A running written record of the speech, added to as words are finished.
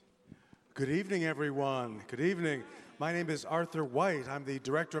Good evening, everyone. Good evening. My name is Arthur White. I'm the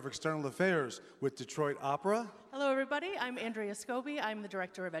Director of External Affairs with Detroit Opera. Hello, everybody. I'm Andrea Scobie. I'm the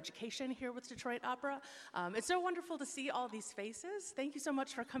Director of Education here with Detroit Opera. It's so wonderful to see all these faces. Thank you so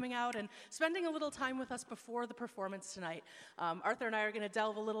much for coming out and spending a little time with us before the performance tonight. Arthur and I are going to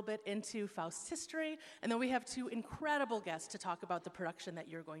delve a little bit into Faust's history, and then we have two incredible guests to talk about the production that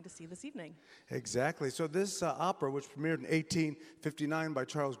you're going to see this evening. Exactly. So this opera, which premiered in 1859 by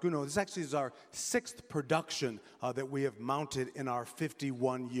Charles Gounod, this actually is our sixth production that we have mounted in our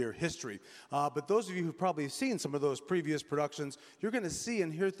 51-year history. But those of you who've probably seen some of those previous productions, you're going to see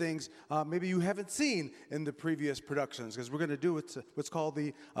and hear things maybe you haven't seen in the previous productions, because we're going to do what's called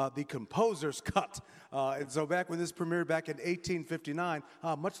the composer's cut. And so back when this premiered back in 1859,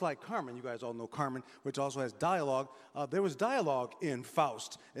 much like Carmen, you guys all know Carmen, which also has dialogue, there was dialogue in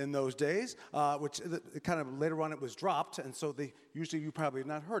Faust in those days, which kind of later on it was dropped, and so usually you probably have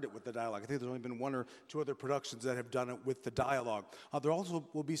not heard it with the dialogue. I think there's only been one or two other productions that have done it with the dialogue. There also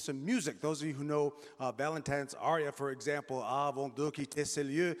will be some music. Those of you who know Valentine's aria, for example, Avant de quitter ces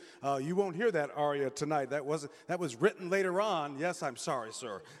lieux, you won't hear that aria tonight. That was written later on. Yes, I'm sorry,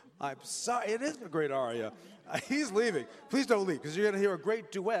 sir. I'm sorry. It is a great aria. He's leaving. Please don't leave, because you're going to hear a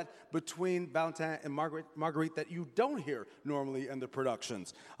great duet between Valentin and Marguerite that you don't hear normally in the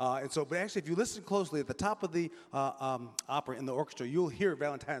productions. But actually, if you listen closely at the top of the opera in the orchestra, you'll hear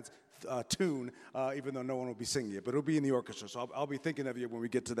Valentin's tune, even though no one will be singing it, but it'll be in the orchestra, so I'll be thinking of you when we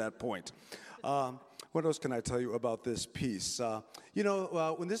get to that point. What else can I tell you about this piece?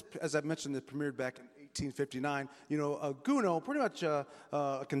 When this, as I mentioned, it premiered back in 1859, Gounod, pretty much a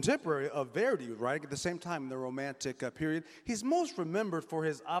contemporary of Verdi, right? At the same time in the Romantic period. He's most remembered for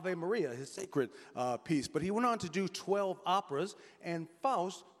his Ave Maria, his sacred piece, but he went on to do 12 operas, and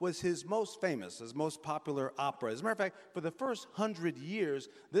Faust was his most famous, his most popular opera. As a matter of fact, for the first 100 years,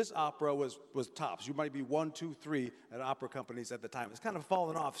 this opera was tops. You might be 1, 2, 3 at opera companies at the time. It's kind of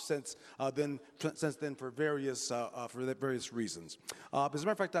fallen off since then for various reasons. As a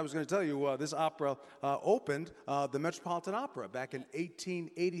matter of fact, I was going to tell you, this opera opened the Metropolitan Opera back in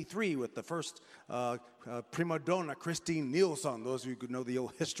 1883 with the first prima donna, Christine Nielsen. Those of you who know the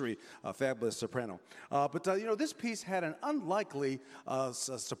old history, fabulous soprano. This piece had an unlikely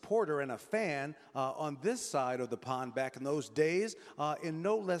supporter and a fan on this side of the pond back in those days, in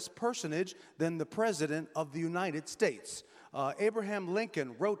no less personage than the President of the United States. Abraham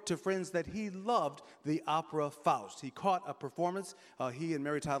Lincoln wrote to friends that he loved the opera Faust. He caught a performance, he and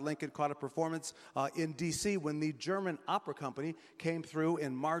Mary Todd Lincoln caught a performance in D.C. when the German Opera Company came through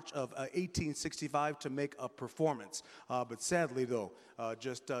in March of 1865 to make a performance. But sadly, though,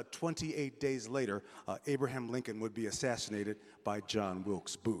 just 28 days later, Abraham Lincoln would be assassinated by John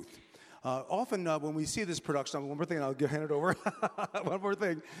Wilkes Booth. Often when we see this production, one more thing, and I'll hand it over. One more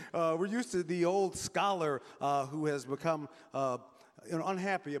thing. We're used to the old scholar who has become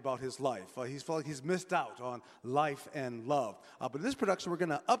unhappy about his life. He's felt like he's missed out on life and love. But in this production, we're going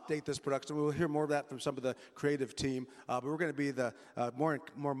to update this production. We'll hear more of that from some of the creative team. But we're going to be the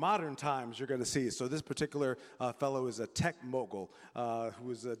more modern times you're going to see. So this particular fellow is a tech mogul who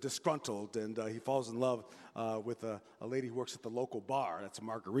is disgruntled, and he falls in love with a lady who works at the local bar. That's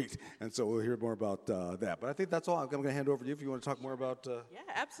Marguerite. And so we'll hear more about that. But I think that's all. I'm going to hand over to you if you want to talk more about Yeah,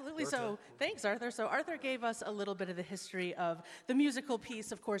 absolutely. So thanks, Arthur. So Arthur gave us a little bit of the history of the musical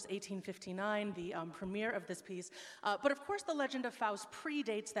piece, of course, 1859, the premiere of this piece. But of course, the legend of Faust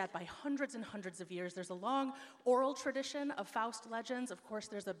predates that by hundreds and hundreds of years. There's a long oral tradition of Faust legends. Of course,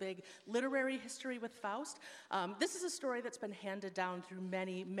 there's a big literary history with Faust. This is a story that's been handed down through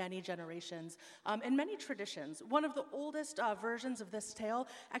many, many generations and many traditions. One of the oldest versions of this tale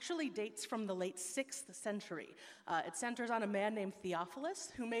actually dates from the late 6th century. It centers on a man named Theophilus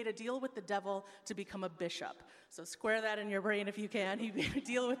who made a deal with the devil to become a bishop. So square that in your brain if you can. He made a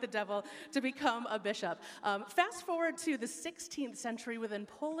deal with the devil to become a bishop. Fast forward to the 16th century within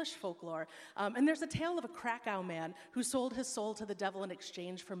Polish folklore, and there's a tale of a Krakow man who sold his soul to the devil in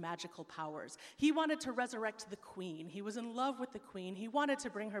exchange for magical powers. He wanted to resurrect the queen. He was in love with the queen. He wanted to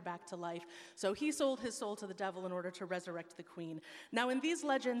bring her back to life. So he sold his soul to the devil in order to resurrect the queen. Now in these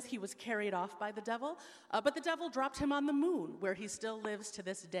legends, he was carried off by the devil, but the devil dropped him on the moon, where he still lives to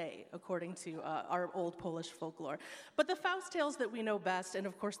this day, according to our old Polish folklore. But the Faust tales that we know best, and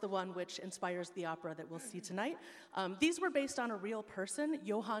of course the one which inspires the opera that we'll see tonight, these were based on a real person,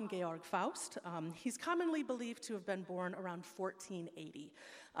 Johann Georg Faust. He's commonly believed to have been born around 1480.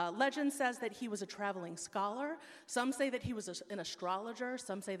 Legend says that he was a traveling scholar. Some say that he was an astrologer.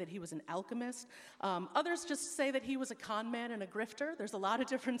 Some say that he was an alchemist. Others just say that he was a con man and a grifter. There's a lot of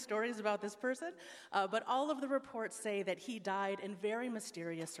different stories about this person. But all of the reports say that he died in very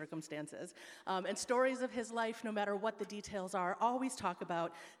mysterious circumstances. And stories of his life, no matter what the details are, always talk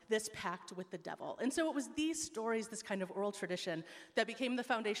about this pact with the devil. And so it was these stories, this kind of oral tradition, that became the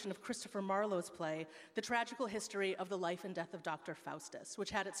foundation of Christopher Marlowe's play, The Tragical History of the Life and Death of Dr. Faustus,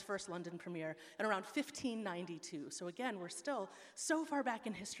 which had its first London premiere in around 1592. So again, we're still so far back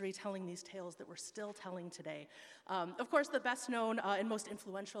in history telling these tales that we're still telling today. Of course, the best known and most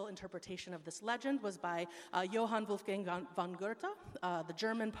influential interpretation of this legend was by Johann Wolfgang von Goethe, the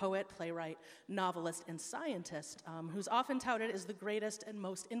German poet, playwright, novelist, and scientist, who's often touted as the greatest and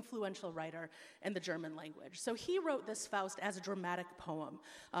most influential writer in the German language. So he wrote this Faust as a dramatic poem.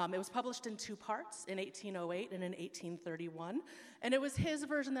 It was published in 2 parts, in 1808 and in 1831, and it was his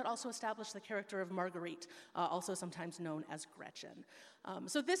version that also established the character of Marguerite, also sometimes known as Gretchen.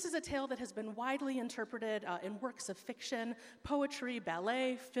 So this is a tale that has been widely interpreted in works of fiction, poetry,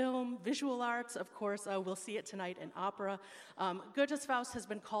 ballet, film, visual arts. Of course, we'll see it tonight in opera. Goethe's Faust has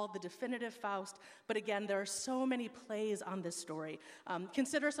been called the definitive Faust, but again, there are so many plays on this story.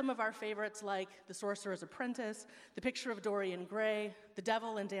 Consider some of our favorites like The Sorcerer's Apprentice, The Picture of Dorian Gray, The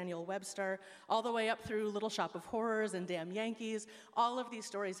Devil and Daniel Webster, all the way up through Little Shop of Horrors and Damn Yankees. All of these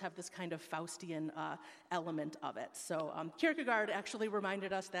stories have this kind of Faustian element of it. So Kierkegaard actually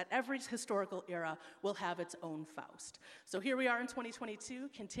reminded us that every historical era will have its own Faust. So here we are in 2022,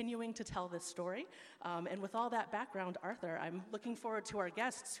 continuing to tell this story. And with all that background, Arthur, I'm looking forward to our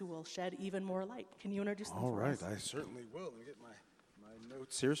guests who will shed even more light. Can you introduce them for us? All right, I certainly will. Let me get my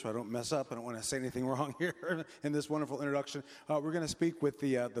notes here so I don't mess up. I don't want to say anything wrong here in this wonderful introduction. We're going to speak with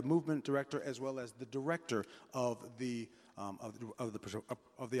the movement director as well as the director of the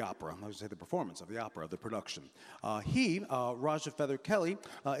opera. I would say the performance of the opera, the production. Raja Feather Kelly,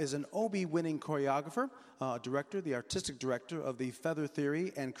 is an Obie-winning choreographer, director, the artistic director of the Feather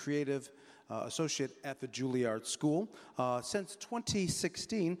Theory and creative associate at the Juilliard School. Since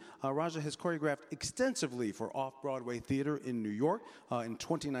 2016, Raja has choreographed extensively for off-Broadway theater in New York. In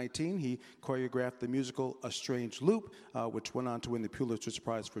 2019, he choreographed the musical A Strange Loop, which went on to win the Pulitzer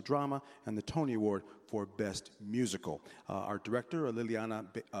Prize for Drama and the Tony Award for Best Musical. Our director, Lileana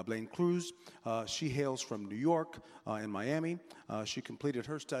Blain-Cruz, she hails from New York and Miami. She completed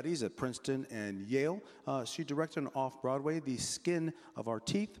her studies at Princeton and Yale. She directed on off-Broadway The Skin of Our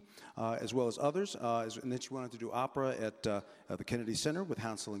Teeth, as well as others. And then she wanted to do opera at the Kennedy Center with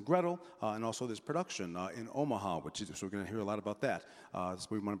Hansel and Gretel, and also this production in Omaha, so we're going to hear a lot about that. This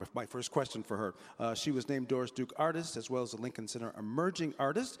will be my first question for her. She was named Doris Duke Artist, as well as the Lincoln Center Emerging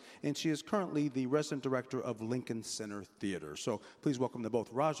Artist, and she is currently the resident director of Lincoln Center Theater. So please welcome them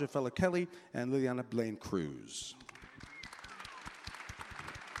both, Raja Feather Kelly and Lileana Blain-Cruz.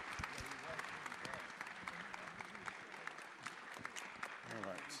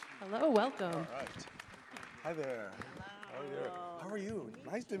 Hello, welcome. All right. Hi there. Hello. How are you?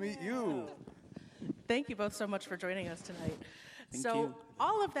 Nice to meet you. Thank you both so much for joining us tonight. Thank you.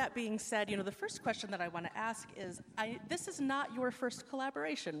 All of that being said, the first question that I want to ask is, this is not your first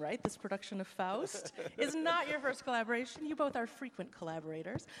collaboration, right? This production of Faust is not your first collaboration. You both are frequent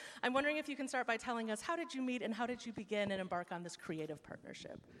collaborators. I'm wondering if you can start by telling us, how did you meet and how did you begin and embark on this creative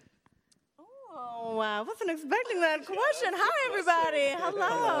partnership? Oh, wow. Wasn't expecting that question. Hi, everybody.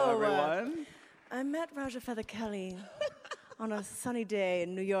 Hello. Everyone. I met Raja Feather Kelly on a sunny day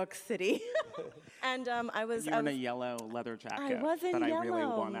in New York City. And I was... You were in a yellow leather jacket I was in that yellow. I really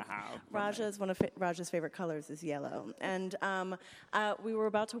want to have. Raja's one of Raja's favorite colors is yellow. And we were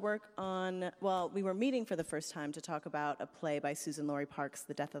about to work on... Well, we were meeting for the first time to talk about a play by Susan Laurie Parks,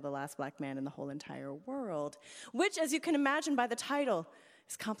 The Death of the Last Black Man in the Whole Entire World, which, as you can imagine by the title,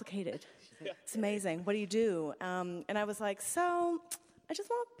 is complicated. It's amazing. What do you do? And I was like, so I just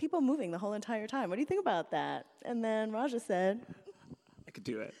want people moving the whole entire time. What do you think about that? And then Raja said, I could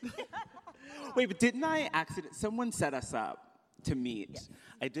do it. Wait, but didn't I someone set us up to meet.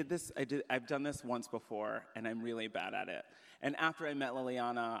 Yes. I've done this once before, and I'm really bad at it. And after I met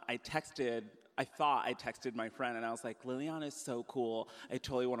Lileana, I thought I texted my friend, and I was like, Lileana is so cool. I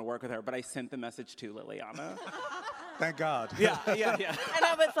totally want to work with her. But I sent the message to Lileana. Thank God. Yeah. And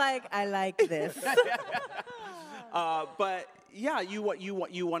I was like, I like this. But yeah, you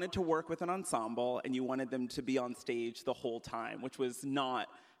wanted to work with an ensemble, and you wanted them to be on stage the whole time, which was not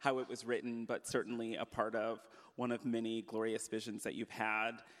how it was written, but certainly a part of one of many glorious visions that you've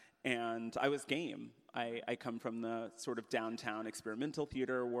had. And I was game. I come from the sort of downtown experimental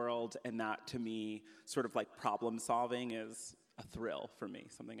theater world, and that to me, sort of like problem solving is a thrill for me,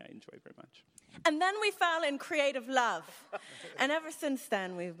 something I enjoy very much. And then we fell in creative love. And ever since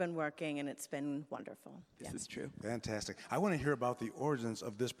then, we've been working, and it's been wonderful. This is true. Fantastic. I want to hear about the origins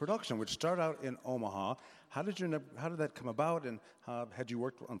of this production, which started out in Omaha. How did that come about, and had you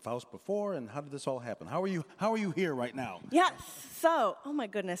worked on Faust before, and how did this all happen? How are you here right now? Yes. So, oh my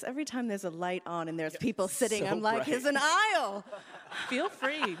goodness, every time there's a light on and there's people sitting, so I'm like, bright. here's an aisle. Feel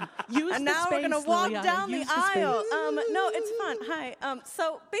free. Use And the now space, we're going to walk Lileana. down the Use aisle. space. No, it's fun. Hi.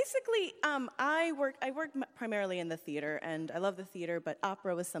 So basically, I work primarily in the theater, and I love the theater, but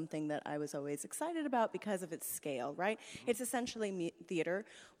opera was something that I was always excited about because of its scale, right? It's essentially theater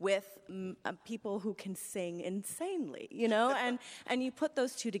with people who can sing insanely, you know? and you put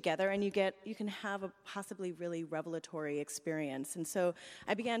those two together, and you can have a possibly really revelatory experience. And so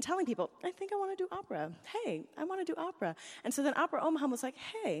I began telling people, I think I want to do opera. Hey, I want to do opera. And so then Opera Omaha was like,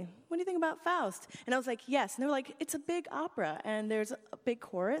 hey, what do you think about Faust? And I was like, yes. And they were like, it's a big opera, and there's a big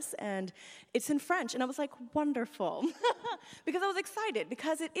chorus, and it's in French. And I was like, wonderful. Because I was excited,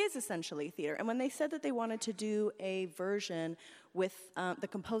 because it is essentially theater. And when they said that they wanted to do a version with the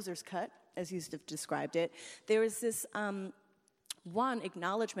composer's cut, as you described it, there was this one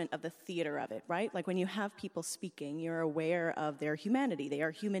acknowledgement of the theater of it, right? Like when you have people speaking, you're aware of their humanity. They are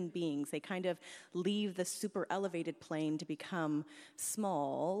human beings. They kind of leave the super elevated plane to become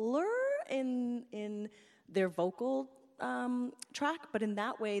smaller in their vocal track, but in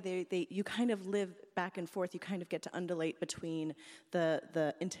that way, you kind of live back and forth. You kind of get to undulate between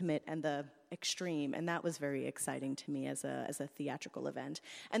the intimate and the extreme, and that was very exciting to me as a theatrical event.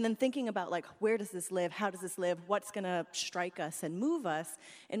 And then thinking about, like, where does this live? How does this live? What's going to strike us and move us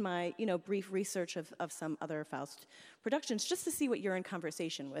in my, brief research of some other Faust productions, just to see what you're in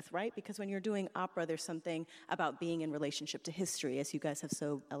conversation with, right? Because when you're doing opera, there's something about being in relationship to history, as you guys have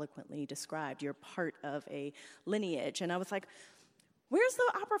so eloquently described. You're part of a lineage. And I was like, where's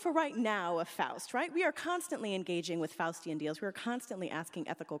the opera for right now of Faust, right? We are constantly engaging with Faustian deals. We are constantly asking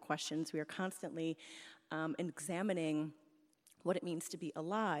ethical questions. We are constantly examining what it means to be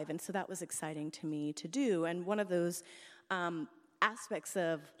alive. And so that was exciting to me to do. And one of those aspects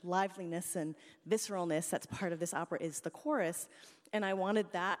of liveliness and visceralness that's part of this opera is the chorus. And I wanted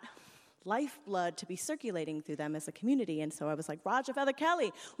that lifeblood to be circulating through them as a community. And so I was like, Raja Feather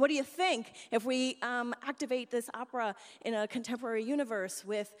Kelly, what do you think if we activate this opera in a contemporary universe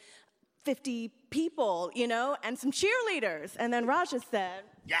with 50 people, and some cheerleaders? And then Raja said,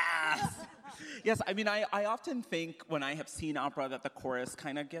 Yes! Yes, I mean, I often think when I have seen opera that the chorus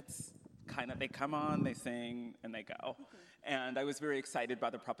they come on, they sing, and they go. And I was very excited by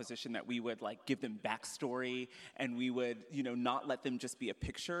the proposition that we would give them backstory, and we would, not let them just be a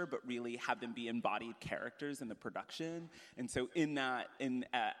picture, but really have them be embodied characters in the production. And so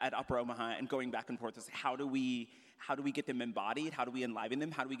at Opera Omaha, and going back and forth, is how do we get them embodied? How do we enliven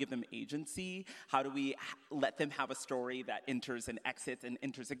them? How do we give them agency? How do we let them have a story that enters and exits and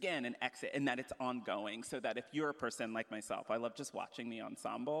enters again and exit, and that it's ongoing, so that if you're a person like myself, I love just watching the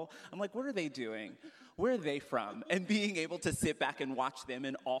ensemble. I'm like, what are they doing? Where are they from? And being able to sit back and watch them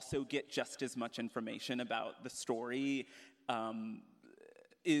and also get just as much information about the story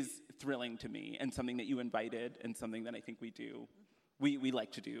is thrilling to me, and something that you invited, and something that I think we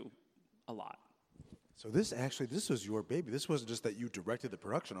like to do a lot. So this was your baby. This wasn't just that you directed the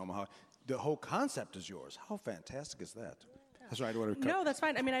production, Omaha. The whole concept is yours. How fantastic is that? That's right. No, that's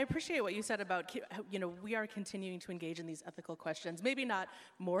fine. I mean, I appreciate what you said about, we are continuing to engage in these ethical questions. Maybe not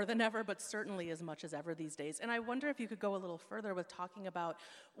more than ever, but certainly as much as ever these days. And I wonder if you could go a little further with talking about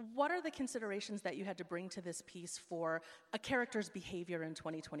what are the considerations that you had to bring to this piece for a character's behavior in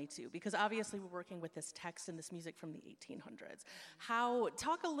 2022? Because obviously we're working with this text and this music from the 1800s.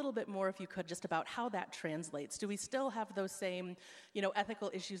 Talk a little bit more, if you could, just about how that translates. Do we still have those same,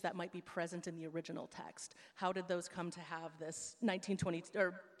 ethical issues that might be present in the original text? How did those come to have this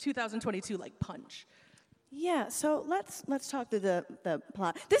 2022 punch? Yeah, so let's talk through the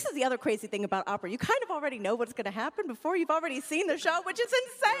plot. This is the other crazy thing about opera. You kind of already know what's going to happen before you've already seen the show, which is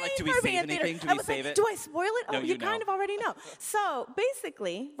insane. Do we save anything? Do we save it? Do I spoil it? No, oh, you kind of already know. So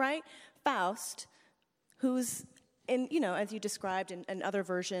basically, right, Faust, who's as you described in other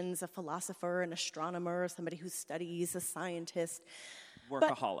versions, a philosopher, an astronomer, somebody who studies, a scientist.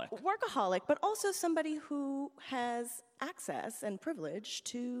 Workaholic, but also somebody who has access and privilege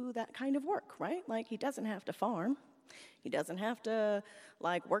to that kind of work, right? He doesn't have to farm. He doesn't have to,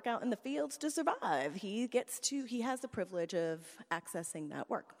 work out in the fields to survive. He has the privilege of accessing that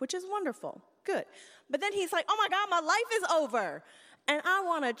work, which is wonderful. Good. But then he's like, oh my God, my life is over. And I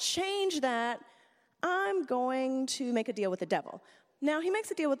want to change that. I'm going to make a deal with the devil. Now he makes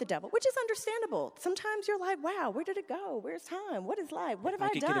a deal with the devil, which is understandable. Sometimes you're like, wow, where did it go? Where's time? What is life? What have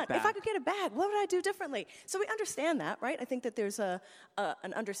I done? If I could get it back, what would I do differently? So we understand that, right? I think that there's an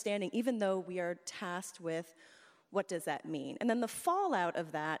understanding, even though we are tasked with what does that mean? And then the fallout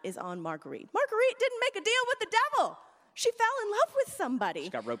of that is on Marguerite. Marguerite didn't make a deal with the devil. She fell in love with somebody. She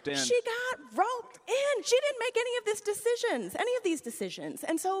got roped in. She didn't make any of these decisions.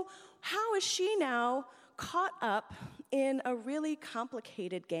 And so how is she now caught up in a really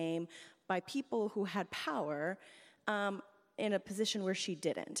complicated game by people who had power in a position where she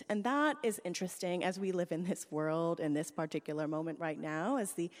didn't? And that is interesting as we live in this world, in this particular moment right now,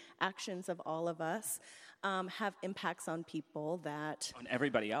 as the actions of all of us have impacts on people that... On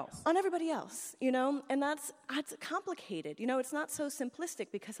everybody else. On everybody else, and that's complicated. It's not so simplistic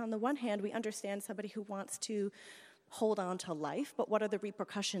because on the one hand, we understand somebody who wants to hold on to life, but what are the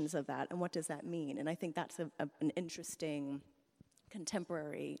repercussions of that, and what does that mean? And I think that's an interesting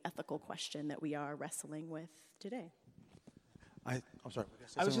contemporary ethical question that we are wrestling with today. I'm sorry.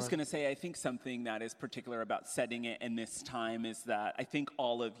 I was just going to say, I think something that is particular about setting it in this time is that I think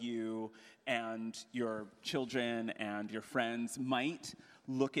all of you and your children and your friends might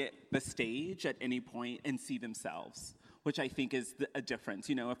look at the stage at any point and see themselves, which I think is a difference.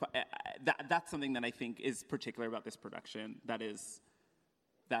 That's something that I think is particular about this production. That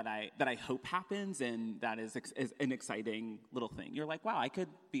I hope happens, and that is an exciting little thing. You're like, wow, I could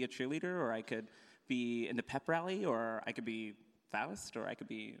be a cheerleader, or I could be in the pep rally, or I could be Faust, or I could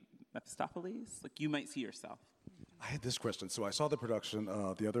be Mephistopheles. Like, you might see yourself. I had this question. So I saw the production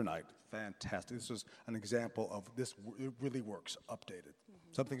the other night. Fantastic. This was an example of this. It really works, updated.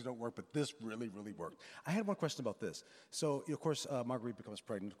 Some things don't work, but this really, really worked. I had one question about this. So, of course, Marguerite becomes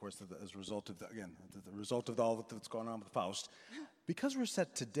pregnant, of course, as a result of, the result of all that's going on with Faust. Because we're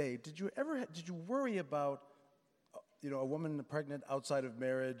set today, did you worry about, a woman pregnant outside of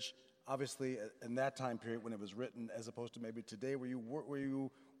marriage, obviously in that time period when it was written, as opposed to maybe today? Were you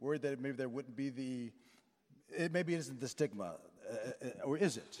worried that maybe there wouldn't be maybe it isn't the stigma, or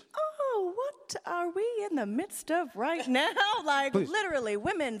is it? Oh, what are we in the midst of right now? Like, Please. Literally,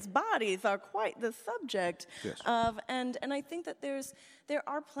 women's bodies are quite the subject of, and I think that there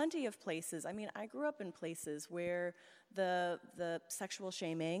are plenty of places. I mean, I grew up in places where the sexual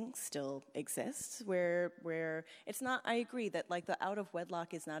shaming still exists, where it's not, I agree that like the out of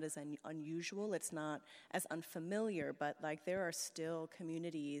wedlock is not as unusual, it's not as unfamiliar, but like there are still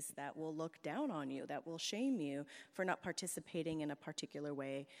communities that will look down on you, that will shame you for not participating in a particular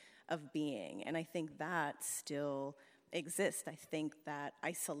way of being. And I think that still exists. I think that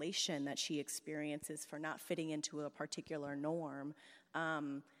isolation that she experiences for not fitting into a particular norm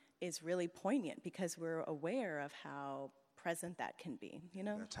is really poignant because we're aware of how present that can be,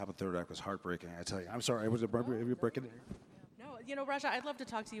 That top of third act was heartbreaking, I tell you. I'm sorry, was it breaking? No, Raja, I'd love to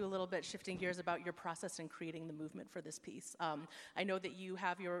talk to you a little bit, shifting gears, about your process in creating the movement for this piece. I know that you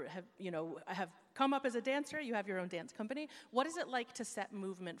have come up as a dancer. You have your own dance company. What is it like to set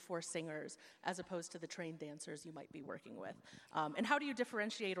movement for singers as opposed to the trained dancers you might be working with? And how do you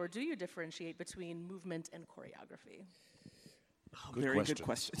differentiate, or do you differentiate between movement and choreography? Very good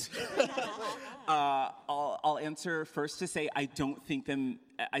questions. I'll answer first to say I don't think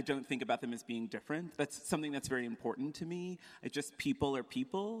about them as being different. That's something that's very important to me. People are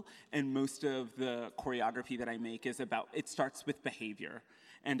people, and most of the choreography that I make it starts with behavior.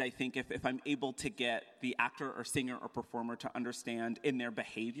 And I think if I'm able to get the actor or singer or performer to understand in their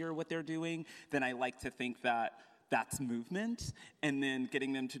behavior what they're doing, then I like to think that that's movement, and then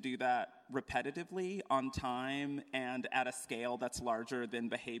getting them to do that repetitively on time and at a scale that's larger than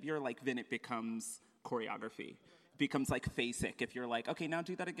behavior, then it becomes choreography. It becomes like FASIC. If you're like, okay, now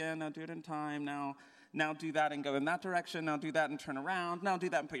do that again, now do it in time, now do that and go in that direction, now do that and turn around, now do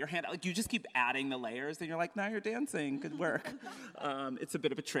that and put your hand out. Like, you just keep adding the layers, and you're like, now you're dancing, good work. It's a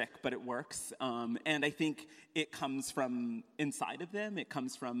bit of a trick, but it works. And I think it comes from inside of them. It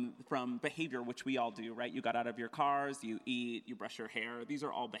comes from behavior, which we all do, right? You got out of your cars, you eat, you brush your hair. These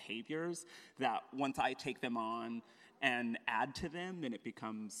are all behaviors that once I take them on and add to them, then it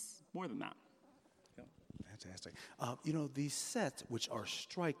becomes more than that. Yeah. Fantastic. These sets, which are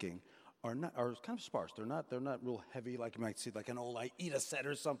striking, are kind of sparse. They're not real heavy like you might see like an old Aida set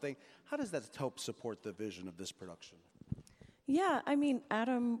or something. How does that help support the vision of this production? Yeah, I mean,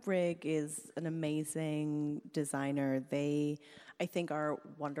 Adam Rigg is an amazing designer. They, I think, are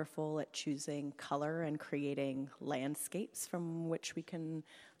wonderful at choosing color and creating landscapes from which we can,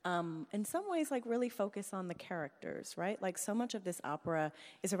 in some ways, like really focus on the characters, right? Like so much of this opera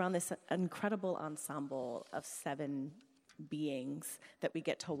is around this incredible ensemble of 7 beings that we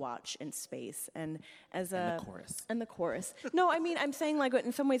get to watch in space. And as And the chorus. And the chorus. No, I mean, I'm saying like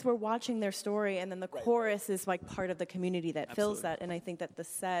in some ways we're watching their story, and then the chorus is like part of the community that fills that. And I think that the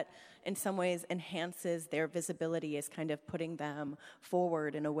set in some ways enhances their visibility, as kind of putting them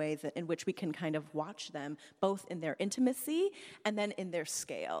forward in a way that in which we can kind of watch them both in their intimacy and then in their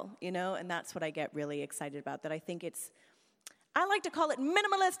scale, you know? And that's what I get really excited about, that I think I like to call it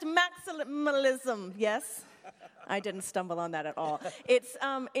minimalist maximalism. Yes, I didn't stumble on that at all. It's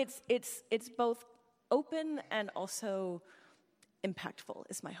both open and also impactful,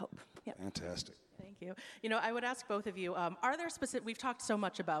 is my hope. Yep. Fantastic. Thank you. You know, I would ask both of you, are there specific, we've talked so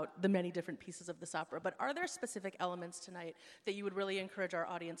much about the many different pieces of this opera, but are there specific elements tonight that you would really encourage our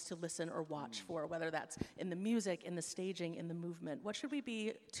audience to listen or watch for, whether that's in the music, in the staging, in the movement? What should we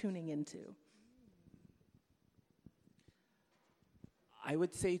be tuning into? I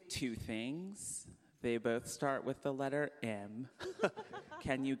would say two things. They both start with the letter M.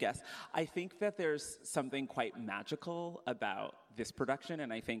 Can you guess? I think that there's something quite magical about this production,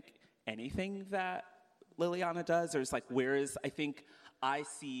 and I think anything that Lileana does, there's like, the way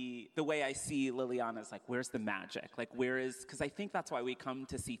I see Lileana is like, where's the magic? Like, because I think that's why we come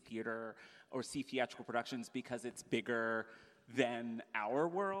to see theater or see theatrical productions, because it's bigger than our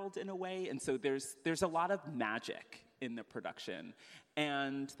world in a way, and so there's a lot of magic in the production.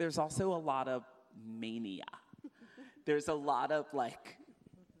 And there's also a lot of mania. There's a lot of like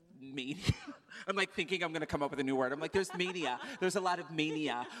mania. I'm like thinking I'm gonna come up with a new word. I'm like, there's mania. There's a lot of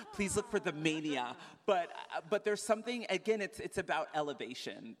mania. Please look for the mania. But there's something, again, it's about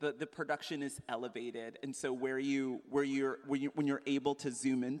elevation. The production is elevated. And so when you're able to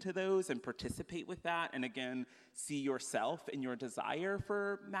zoom into those and participate with that, and again, see yourself in your desire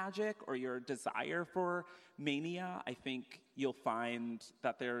for magic or your desire for mania, I think you'll find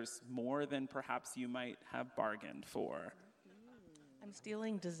that there's more than perhaps you might have bargained for. I'm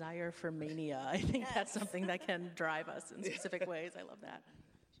stealing desire for mania. I think that's something that can drive us in specific ways. I love that.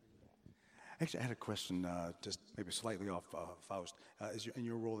 Actually, I had a question, just maybe slightly off Faust. In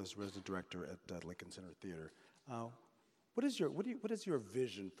your role as resident director at Lincoln Center Theater, what is your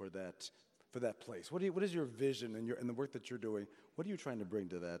vision for that place? What is your vision in the work that you're doing? What are you trying to bring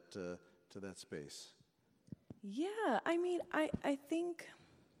to that space? Yeah, I mean, I think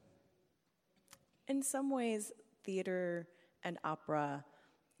in some ways theater and opera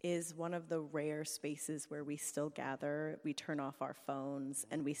is one of the rare spaces where we still gather, we turn off our phones,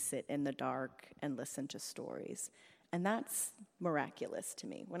 and we sit in the dark and listen to stories. And that's miraculous to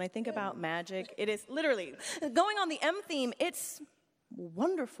me. When I think about magic, it is literally, going on the M theme, it's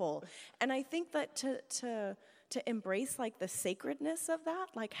wonderful. And I think that to embrace like the sacredness of that,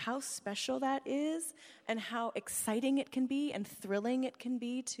 like how special that is, and how exciting it can be and thrilling it can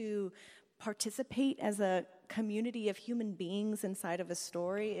be to participate as a community of human beings inside of a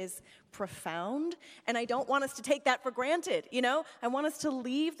story is profound, and I don't want us to take that for granted, you know? I want us to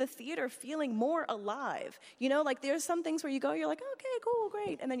leave the theater feeling more alive, you know? Like there's some things where you go, you're like, okay, cool,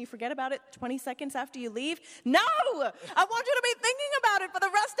 great, and then you forget about it 20 seconds after you leave. No! I want you to be thinking about it for the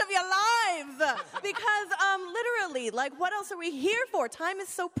rest of your lives, because literally, like what else are we here for? Time is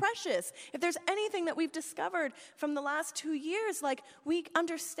so precious. If there's anything that we've discovered from the last 2 years, like we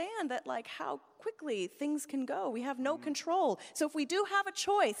understand that like how quickly things can go. We have no control. So if we do have a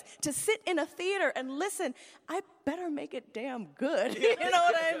choice to sit in a theater and listen, I better make it damn good. You know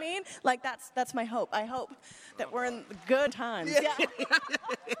what I mean? Like that's my hope. I hope that we're in good times. Yeah.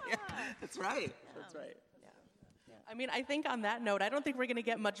 That's right. That's right. I mean, I think on that note, I don't think we're going to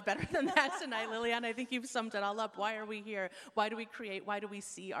get much better than that tonight, Lileana. I think you've summed it all up. Why are we here? Why do we create? Why do we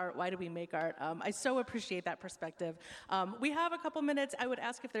see art? Why do we make art? I so appreciate that perspective. We have a couple minutes. I would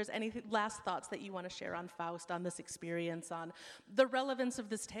ask if there's any last thoughts that you want to share on Faust, on this experience, on the relevance of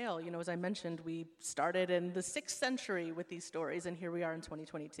this tale. You know, as I mentioned, we started in the 6th century with these stories, and here we are in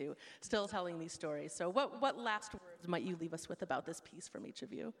 2022, still telling these stories. So what last words might you leave us with about this piece from each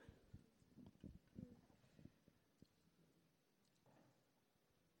of you?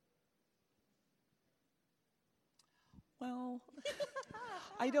 Well,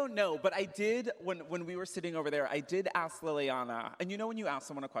 I don't know, but I did, when we were sitting over there, I did ask Lileana, and you know when you ask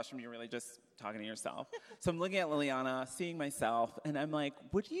someone a question, you're really just talking to yourself. So I'm looking at Lileana, seeing myself, and I'm like,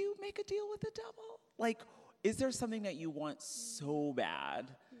 would you make a deal with the devil? Like, is there something that you want so bad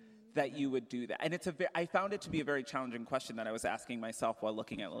that you would do that? And I found it to be a very challenging question that I was asking myself while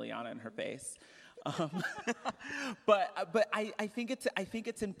looking at Lileana in her face. But I think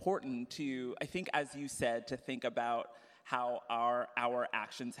it's important to, I think as you said, to think about how our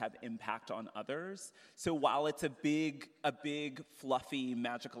actions have impact on others. So while it's a big, fluffy,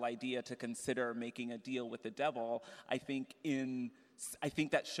 magical idea to consider making a deal with the devil, I think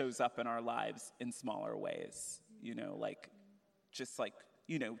that shows up in our lives in smaller ways.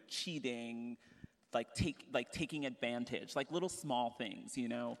 Cheating, taking advantage, little small things,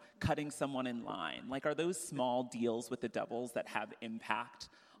 cutting someone in line. Are those small deals with the devils that have impact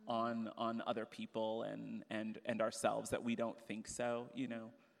on other people and ourselves that we don't think so,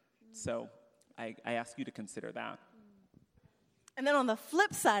 So I ask you to consider that. And then on the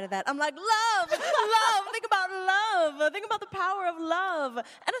flip side of that, I'm like, love, think about love, think about the power of love. And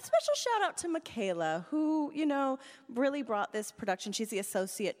a special shout out to Michaela, who, really brought this production. She's the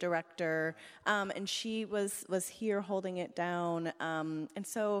associate director, and she was here holding it down. And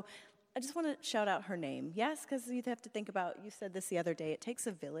so I just want to shout out her name. Yes, because you have to think about, you said this the other day, it takes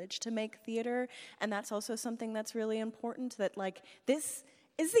a village to make theater, and that's also something that's really important, that this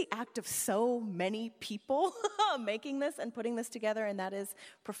is the act of so many people making this and putting this together, and that is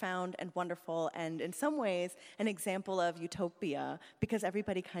profound and wonderful, and in some ways an example of utopia, because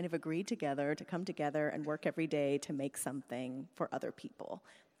everybody kind of agreed together to come together and work every day to make something for other people,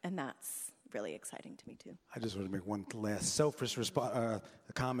 and that's really exciting to me too. I just want to make one last selfish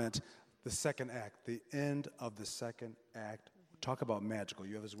comment. The second act, the end of the second act. Talk about magical.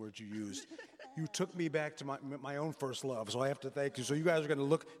 You have those words you used. You took me back to my own first love, so I have to thank you. So you guys are going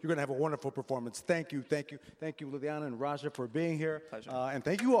to have a wonderful performance. Thank you, Lileana and Raja, for being here. Pleasure. And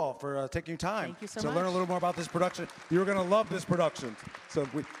thank you all for taking time Thank you so to much. learn a little more about this production. You're going to love this production. So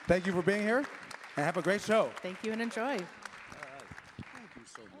thank you for being here, and have a great show. Thank you and enjoy. Thank you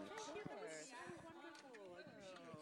so much.